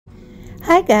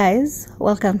Hi guys,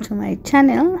 welcome to my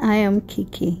channel. I am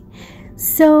Kiki.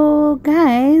 So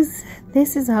guys,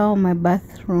 this is how my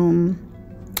bathroom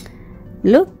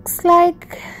looks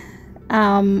like,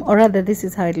 or rather this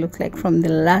is how it looks like from the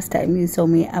last time you saw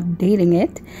me updating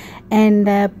it. And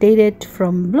I updated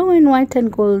from blue and white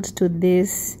and gold to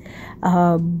this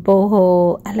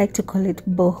boho. I like to call it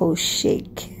boho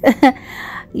shake.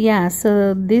 Yeah,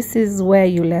 so this is where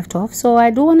you left off. So I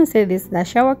do want to say this: the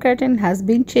shower curtain has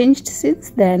been changed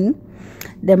since then,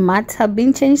 the mats have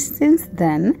been changed since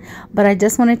then, but I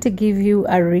just wanted to give you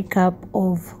a recap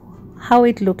of how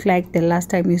it looked like the last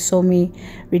time you saw me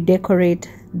redecorate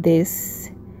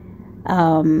this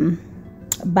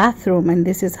bathroom. And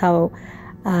this is how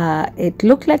it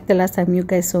looked like the last time you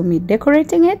guys saw me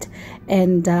decorating it.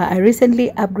 And I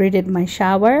recently upgraded my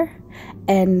shower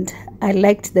and I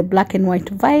liked the black and white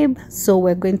vibe, so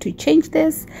we're going to change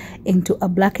this into a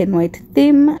black and white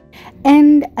theme.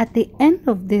 And at the end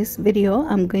of this video,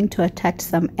 I'm going to attach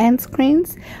some end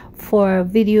screens for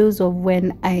videos of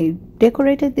when I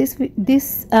decorated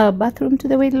this bathroom to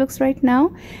the way it looks right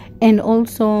now, and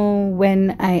also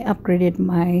when I upgraded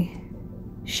my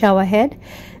shower head.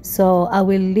 So I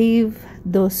will leave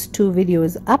those two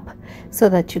videos up so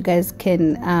that you guys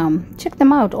can check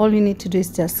them out. All you need to do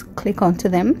is just click onto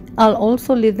them. I'll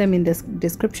also leave them in the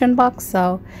description box,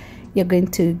 so you're going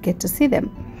to get to see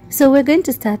them. So we're going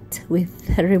to start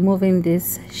with removing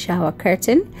this shower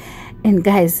curtain. And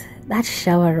guys, that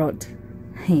shower rod,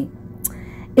 hey,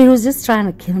 it was just trying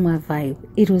to kill my vibe.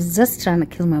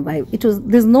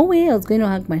 There's no way I was going to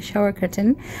hang my shower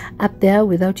curtain up there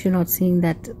without you not seeing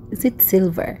that, is it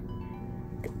silver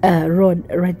rod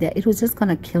right there? It was just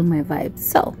gonna kill my vibe.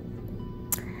 So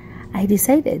I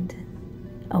decided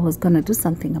I was gonna do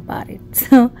something about it.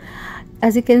 So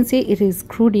as you can see, it is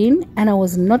screwed in, and I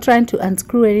was not trying to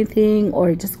unscrew anything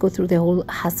or just go through the whole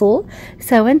hassle.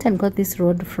 So I went and got this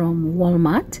rod from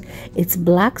Walmart. It's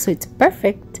black, so it's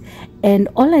perfect, and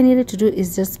all I needed to do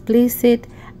is just place it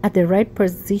at the right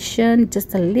position,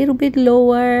 just a little bit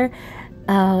lower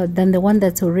than the one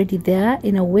that's already there,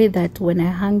 in a way that when I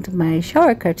hanged my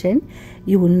shower curtain,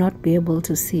 you will not be able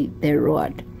to see the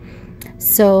rod.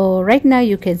 So right now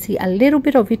you can see a little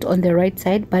bit of it on the right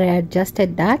side, but I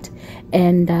adjusted that,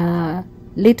 and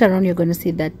later on you're going to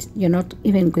see that you're not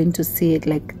even going to see it.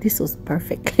 Like, this was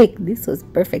perfect. Like, this was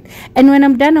perfect. And when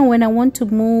I'm done, and when I want to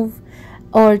move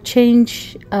or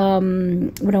change,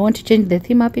 when I want to change the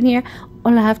theme up in here,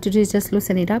 all I have to do is just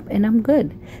loosen it up and I'm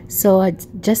good. So I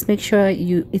just make sure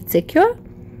it's secure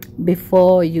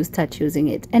before you start using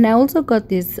it. And I also got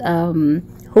these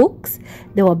hooks.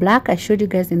 They were black. I showed you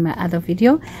guys in my other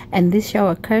video. And this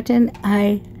shower curtain,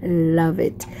 I love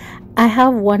it. I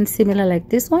have one similar like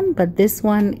this one, but this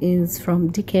one is from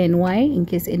DKNY, in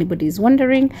case anybody is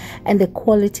wondering, and the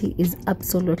quality is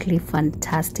absolutely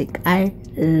fantastic. I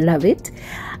love it.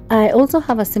 I also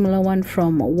have a similar one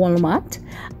from Walmart.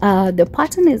 The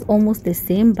pattern is almost the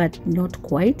same, but not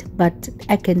quite. But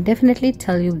I can definitely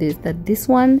tell you this, that this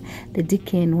one, the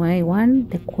DKNY one,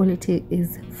 the quality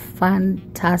is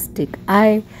fantastic.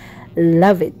 I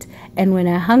love it. And when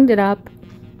I hung it up,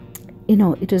 you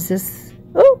know, it was just,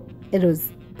 oh, it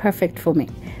was perfect for me.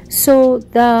 So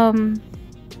the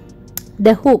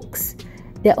hooks,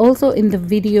 they're also in the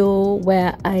video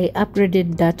where I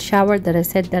upgraded that shower, that I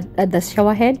said that the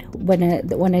shower head, when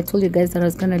I told you guys that I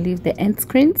was gonna leave the end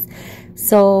screens.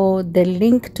 So the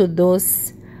link to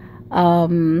those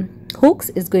hooks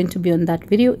is going to be on that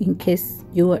video, in case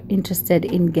you are interested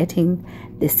in getting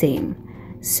the same.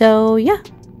 So yeah,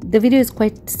 the video is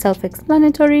quite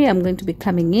self-explanatory. I'm going to be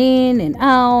coming in and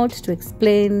out to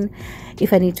explain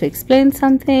if I need to explain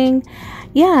something.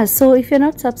 Yeah, so if you're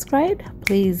not subscribed,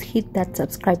 please hit that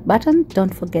subscribe button.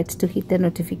 Don't forget to hit the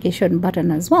notification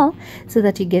button as well, so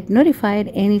that you get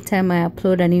notified anytime I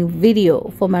upload a new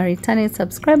video. For my returning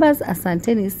subscribers,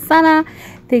 asanteni sana.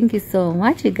 Thank you so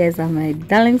much. You guys are my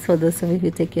darlings. For those of you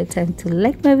who take your time to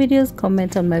like my videos,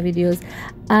 comment on my videos,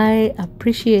 I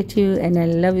appreciate you and I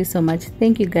love you so much.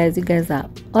 Thank you guys. You guys are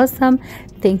awesome.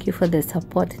 Thank you for the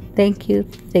support. Thank you,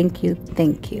 thank you,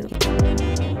 thank you.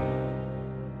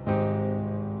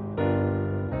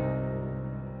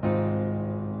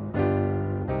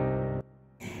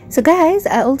 So guys,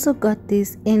 I also got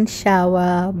this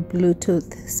in-shower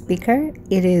Bluetooth speaker.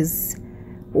 It is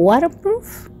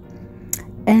waterproof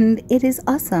and it is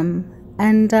awesome.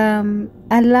 And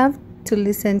I love to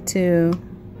listen to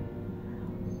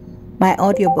my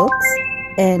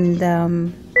audiobooks,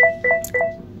 and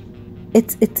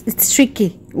it's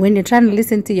tricky when you're trying to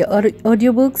listen to your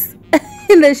audiobooks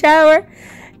in the shower,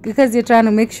 because you're trying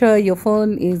to make sure your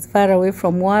phone is far away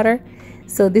from water.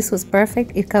 So this was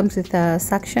perfect. It comes with a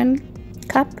suction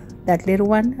cup, that little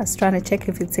one. I was trying to check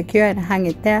if it's secure and hang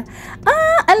it there.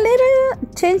 I later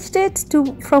changed it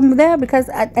to from there because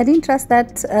I didn't trust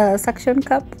that suction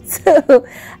cup, so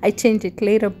I changed it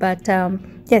later. But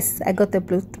yes, I got the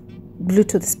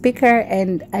Bluetooth speaker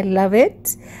and I love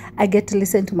it. I get to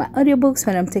listen to my audiobooks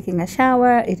when I'm taking a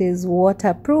shower. It is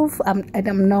waterproof.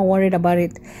 I'm not worried about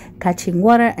it catching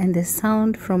water, and the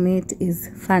sound from it is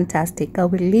fantastic. I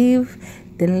will leave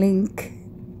the link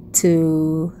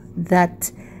to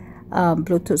that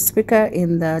Bluetooth speaker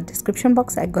in the description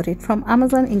box. I got it from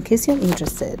Amazon in case you're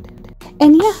interested.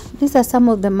 And yeah, these are some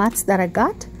of the mats that I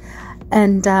got,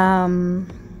 and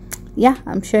yeah,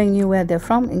 I'm showing you where they're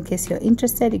from in case you're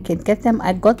interested. You can get them.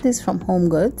 I got this from Home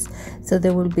Goods, so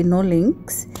there will be no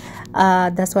links.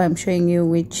 That's why I'm showing you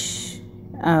which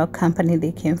company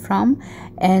they came from.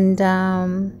 And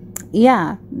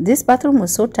yeah, this bathroom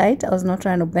was so tight, I was not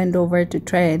trying to bend over to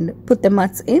try and put the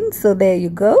mats in, so there you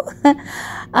go.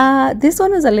 This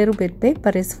one was a little bit big,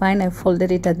 but it's fine. I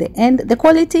folded it at the end. The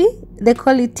quality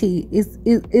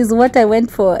is what I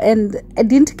went for, and I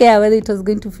didn't care whether it was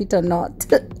going to fit or not.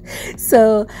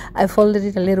 So I folded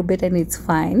it a little bit and it's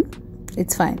fine.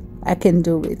 It's fine. I can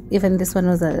do it. Even this one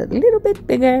was a little bit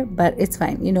bigger, but it's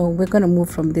fine. You know, we're going to move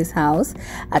from this house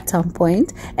at some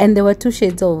point. And there were 2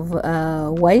 shades of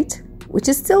white, which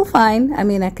is still fine. I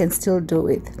mean, I can still do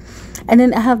it. And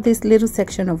then I have this little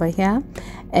section over here,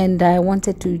 and I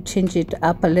wanted to change it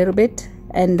up a little bit.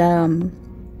 And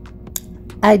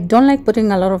I don't like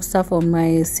putting a lot of stuff on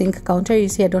my sink counter. You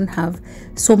see, I don't have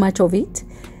so much of it.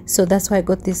 So that's why I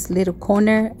got this little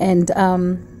corner. And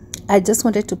I just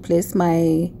wanted to place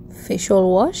my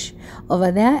facial wash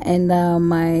over there and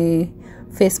my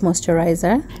face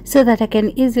moisturizer so that I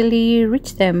can easily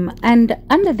reach them. And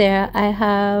under there I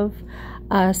have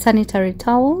sanitary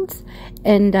towels,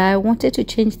 and I wanted to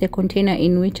change the container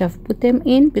in which I've put them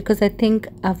in, because I think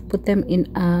I've put them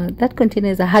in that container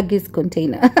is a Huggies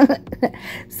container.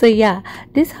 So yeah,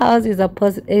 this house is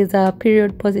a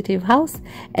period positive house,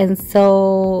 and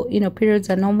so, you know, periods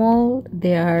are normal.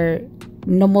 They are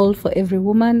normal for every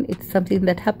woman. It's something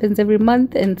that happens every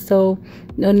month, and so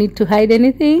no need to hide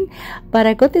anything. But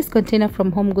I got this container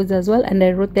from Home Goods as well, and I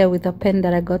wrote there with a pen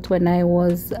that I got when I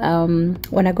was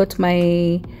when I got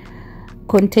my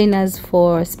containers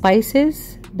for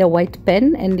spices, the white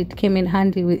pen, and it came in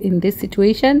handy in this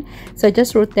situation. So I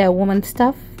just wrote there women's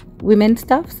stuff,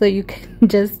 so you can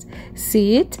just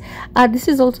see it. This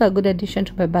is also a good addition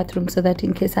to my bathroom, so that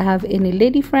in case I have any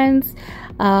lady friends,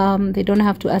 they don't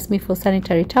have to ask me for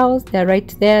sanitary towels. They're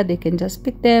right there. They can just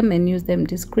pick them and use them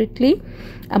discreetly.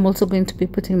 I'm also going to be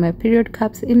putting my period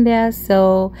cups in there.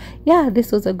 So yeah,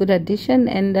 this was a good addition,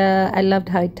 and I loved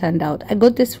how it turned out. I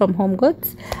got this from Home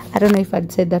Goods. I don't know if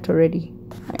I'd said that already.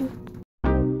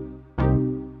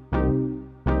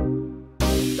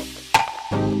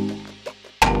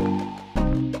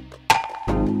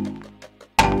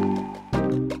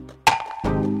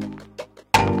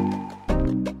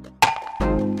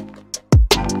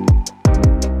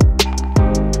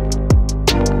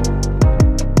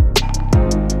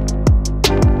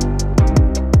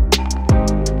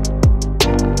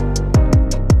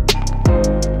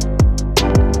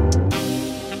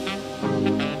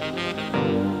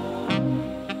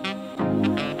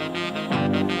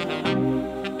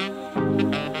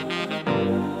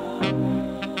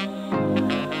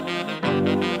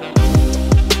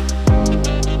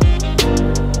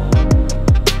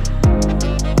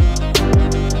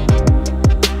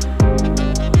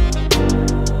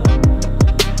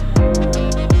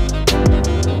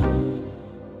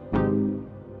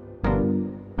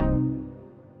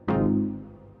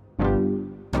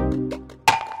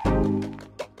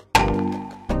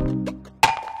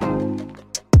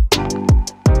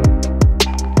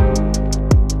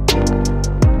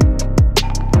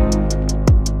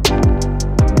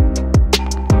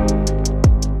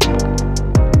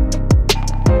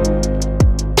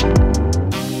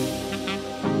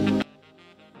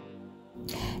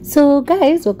 So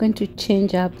guys, we're going to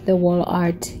change up the wall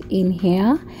art in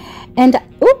here, and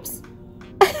oops,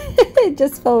 it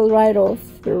just fell right off.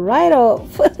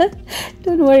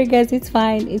 Don't worry guys, it's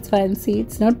fine, see,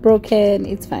 it's not broken,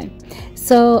 it's fine.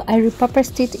 So I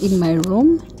repurposed it in my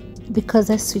room because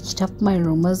I switched up my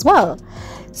room as well.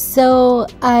 So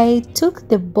I took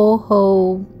the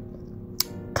boho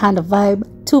kind of vibe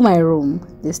to my room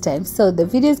this time. So the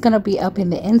video is gonna be up in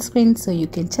the end screen, so you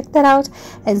can check that out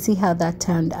and see how that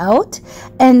turned out.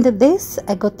 And this,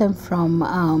 I got them from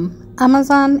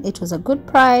Amazon. It was a good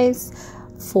price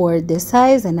for the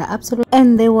size,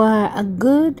 and they were a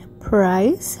good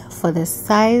price for the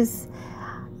size.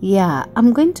 yeah,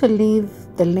 I'm going to leave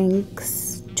the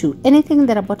links to anything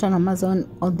that I bought on Amazon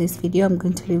on this video. I'm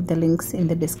going to leave the links in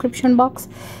the description box.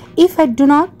 If I do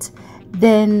not,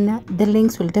 then the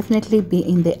links will definitely be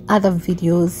in the other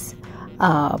videos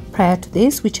prior to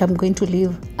this, which I'm going to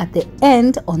leave at the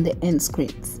end on the end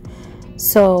screens.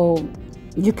 So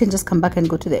you can just come back and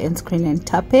go to the end screen and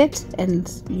tap it,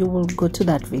 and you will go to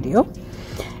that video.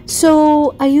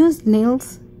 So I used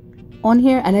nails on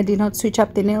here, and I did not switch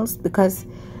up the nails because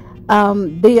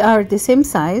they are the same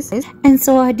size, and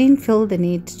so I didn't feel the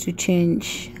need to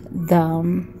change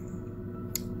the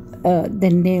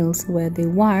nails where they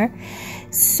were.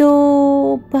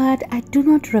 So, but I do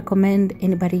not recommend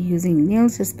anybody using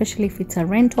nails, especially if it's a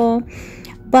rental.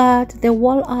 But the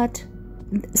wall art,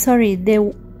 sorry,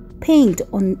 the paint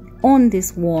on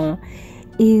this wall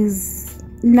is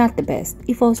not the best.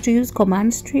 If I was to use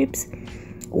command strips,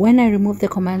 when I remove the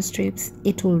command strips,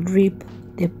 it will rip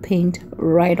the paint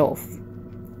right off.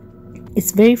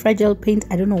 It's very fragile paint.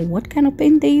 I don't know what kind of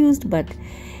paint they used, but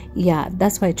yeah,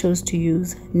 that's why I chose to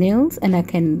use nails, and I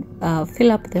can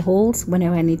fill up the holes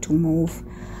whenever I need to move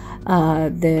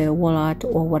the wall art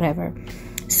or whatever.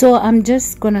 So I'm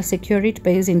just gonna secure it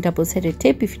by using double-sided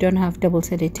tape. If you don't have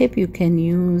double-sided tape, you can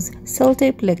use cell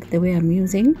tape like the way I'm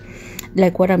using,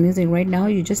 like what I'm using right now.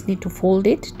 You just need to fold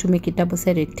it to make it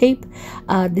double-sided tape.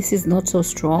 This is not so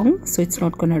strong, so it's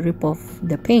not gonna rip off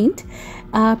the paint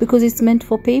because it's meant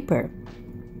for paper.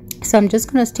 So I'm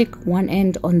just gonna stick one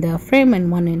end on the frame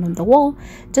and one end on the wall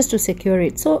just to secure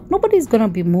it. So nobody's gonna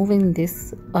be moving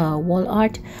this wall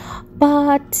art,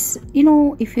 but you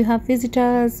know, if you have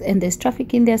visitors and there's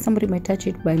traffic in there, somebody might touch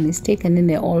it by mistake and then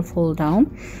they all fall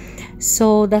down.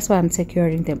 So that's why I'm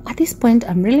securing them. At this point,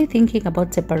 I'm really thinking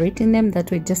about separating them.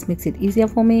 That way it just makes it easier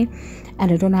for me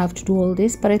and I don't have to do all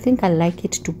this. But I think I like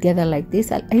it together like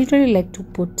this. I usually like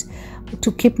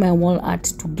to keep my wall art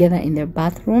together in their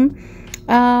bathroom.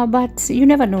 But you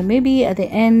never know, maybe at the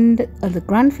end of the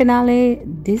grand finale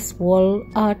this wall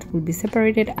art will be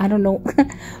separated. I don't know.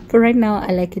 For right now,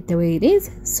 I like it the way it is,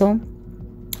 so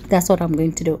that's what I'm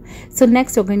going to do. So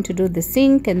next we're going to do the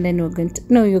sink, and then you're going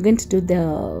to do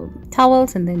the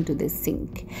towels and then do the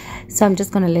sink. So I'm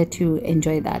just going to let you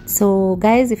enjoy that. So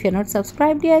guys, if you're not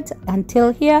subscribed yet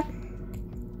until here,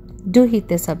 do hit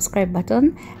the subscribe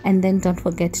button, and then don't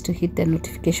forget to hit the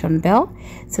notification bell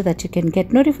so that you can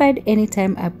get notified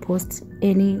anytime I post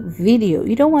any video.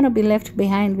 You don't want to be left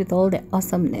behind with all the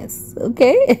awesomeness,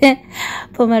 okay?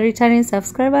 For my returning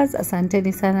subscribers,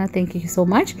 asanteni sana, thank you so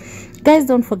much. Guys,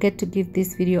 don't forget to give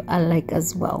this video a like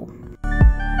as well.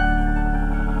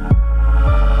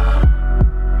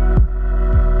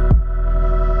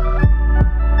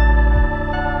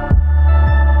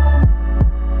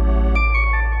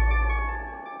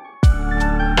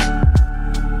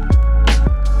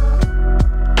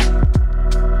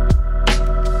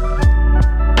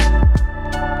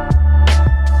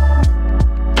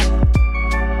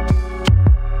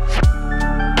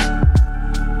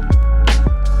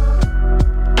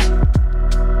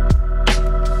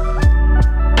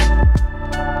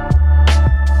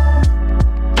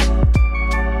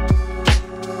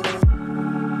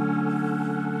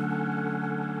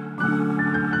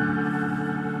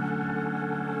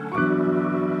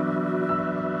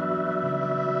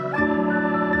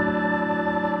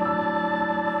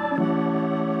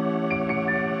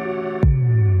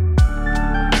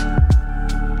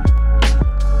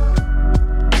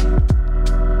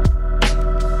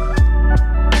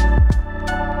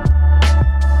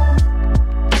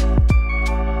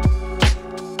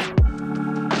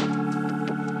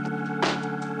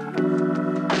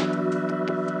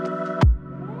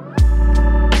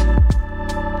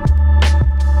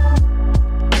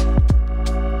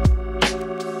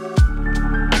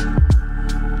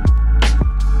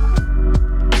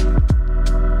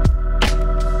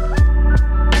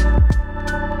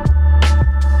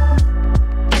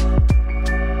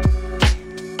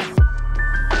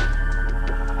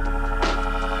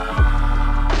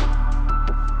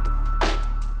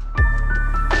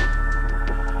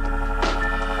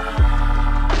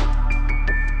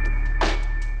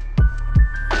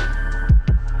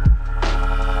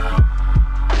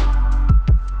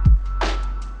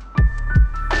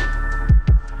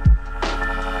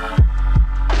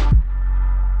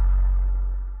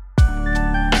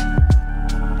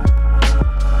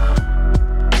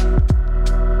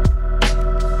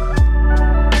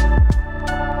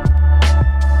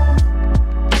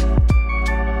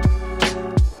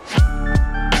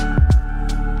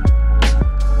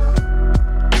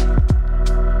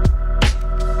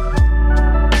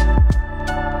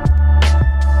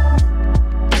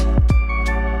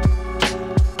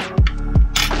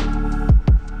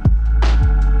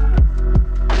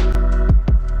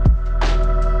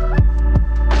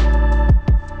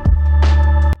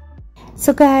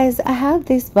 So guys, I have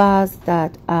this vase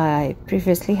that I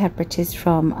previously had purchased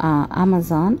from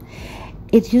Amazon.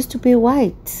 It used to be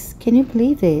white, can you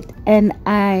believe it? And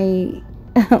I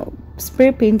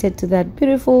spray painted to that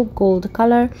beautiful gold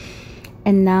color,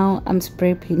 and now I'm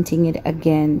spray painting it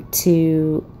again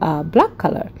to black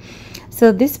color.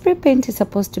 So this spray paint is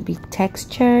supposed to be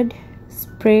textured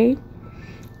spray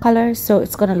color, so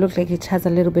it's gonna look like it has a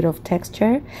little bit of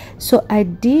texture. So I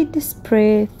did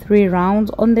spray 3 rounds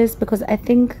on this because I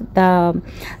think the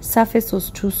surface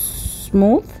was too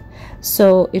smooth,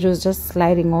 so it was just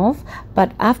sliding off.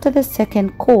 But after the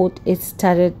second coat, it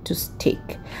started to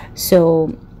stick.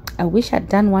 So I wish I'd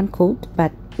done 1 coat,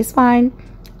 but it's fine.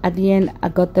 At the end, I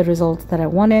got the results that I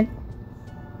wanted.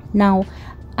 Now,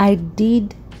 I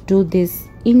did do this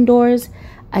indoors.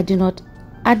 I do not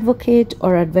advocate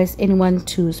or advise anyone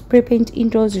to spray paint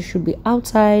indoors. You should be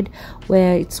outside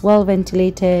where it's well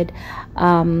ventilated,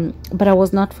 but I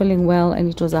was not feeling well and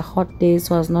it was a hot day,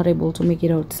 so I was not able to make it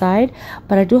outside.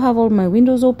 But I do have all my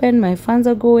windows open, my fans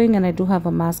are going, and I do have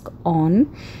a mask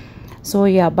on. So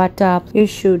yeah, but you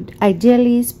should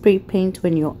ideally spray paint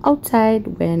when you're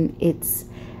outside, when it's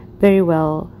very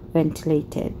well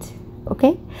ventilated.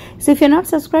 Okay, so if you're not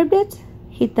subscribed yet,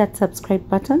 hit that subscribe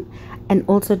button, and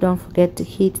also don't forget to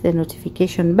hit the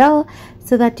notification bell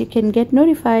so that you can get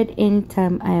notified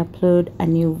anytime I upload a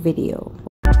new video.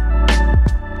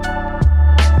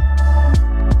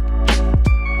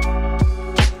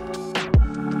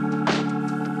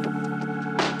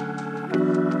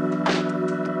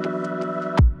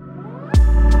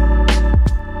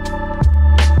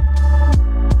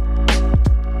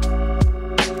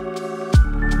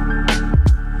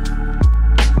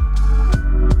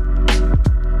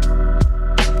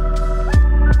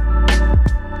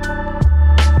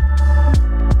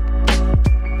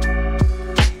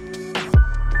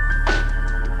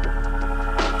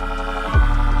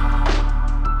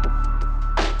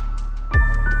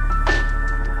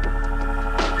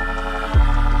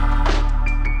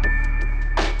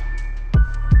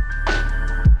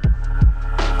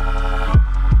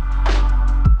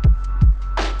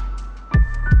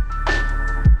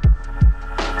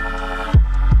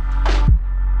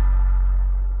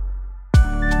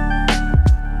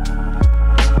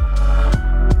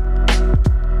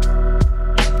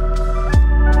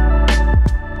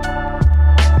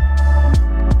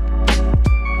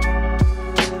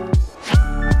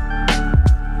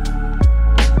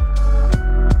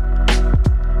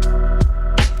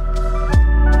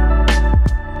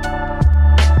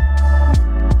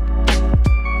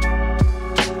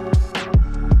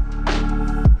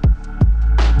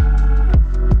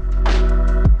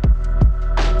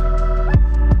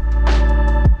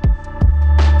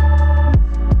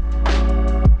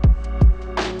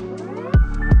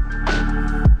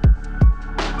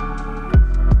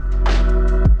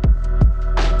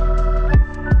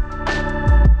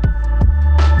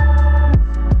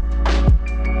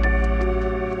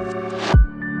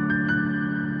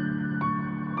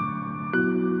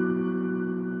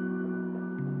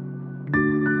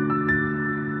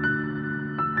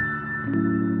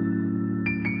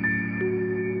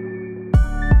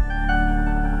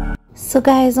 So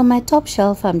guys, on my top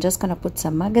shelf, I'm just gonna put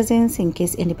some magazines in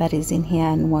case anybody's in here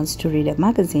and wants to read a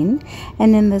magazine.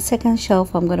 And in the second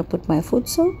shelf, I'm gonna put my food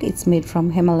soak. It's made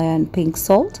from Himalayan pink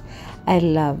salt. I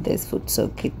love this food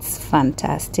soak, it's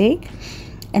fantastic.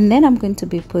 And then I'm going to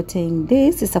be putting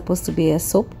this. It's supposed to be a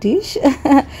soap dish.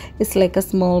 It's like a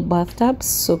small bathtub,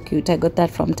 so cute. I got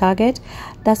that from Target.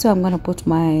 That's where I'm gonna put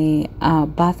my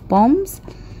bath bombs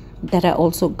that I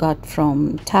also got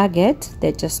from Target.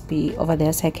 They just be over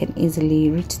there so I can easily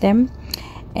reach them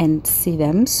and see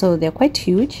them. So they're quite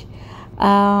huge.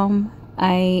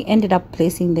 I ended up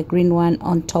placing the green one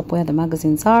on top where the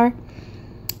magazines are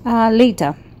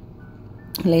later,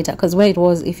 because where it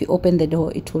was, if you open the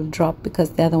door it will drop because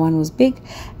the other one was big.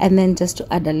 And then just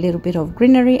to add a little bit of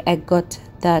greenery, I got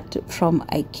that from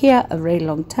IKEA a very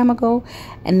long time ago.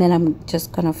 And then I'm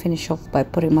just gonna finish off by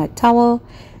putting my towel.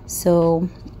 So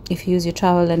if you use your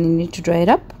towel and you need to dry it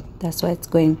up, that's where it's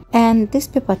going. And this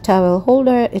paper towel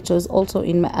holder, it was also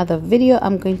in my other video.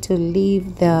 I'm going to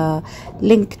leave the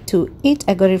link to it.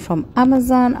 I got it from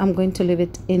Amazon. I'm going to leave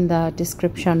it in the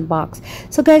description box.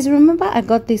 So guys, remember I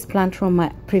got this plant from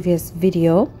my previous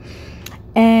video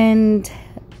and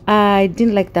I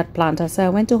didn't like that plant, so I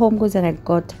went to Home Goods and I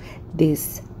got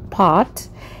this pot.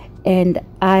 And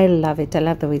I love it. I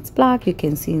love the way it's black. You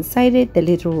can see inside it the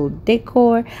little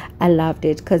decor. I loved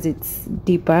it because it's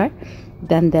deeper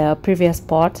than the previous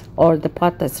pot or the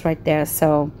pot that's right there.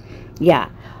 So yeah.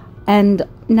 And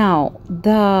now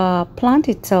the plant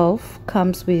itself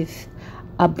comes with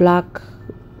a black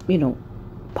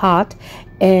part,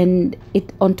 and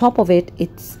it on top of it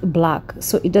it's black,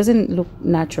 so it doesn't look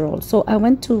natural. So I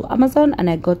went to Amazon and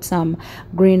I got some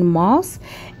green moss,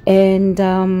 and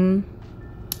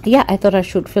yeah, I thought I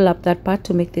should fill up that part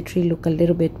to make the tree look a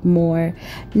little bit more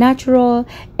natural,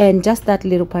 and just that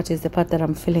little part is the part that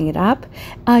I'm filling it up.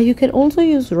 You can also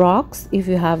use rocks. If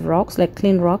you have rocks, like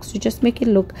clean rocks, you just make it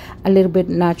look a little bit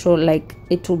natural, like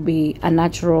it will be a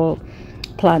natural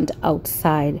plant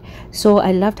outside. So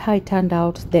I loved how it turned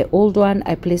out. The old one,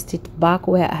 I placed it back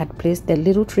where I had placed the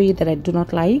little tree that I do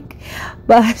not like.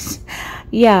 But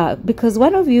yeah, because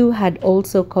one of you had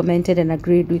also commented and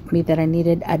agreed with me that I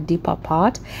needed a deeper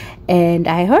pot, and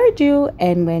I heard you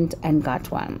and went and got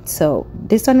one. So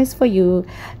this one is for you.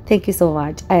 Thank you so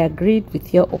much. I agreed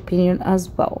with your opinion as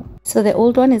well. So the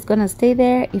old one is gonna stay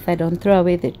there if I don't throw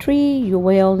away the tree. You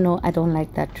will know I don't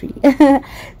like that tree.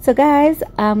 So guys,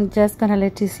 I'm just gonna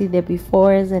let you see the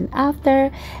befores and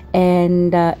after,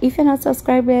 and if you're not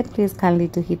subscribed yet, please kindly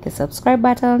to hit the subscribe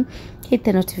button, hit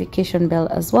the notification bell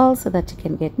as well, so that you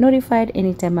can get notified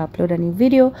anytime I upload a new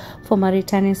video. For my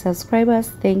returning subscribers,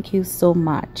 thank you so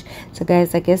much. So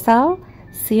guys, I guess I'll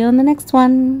see you on the next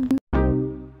one.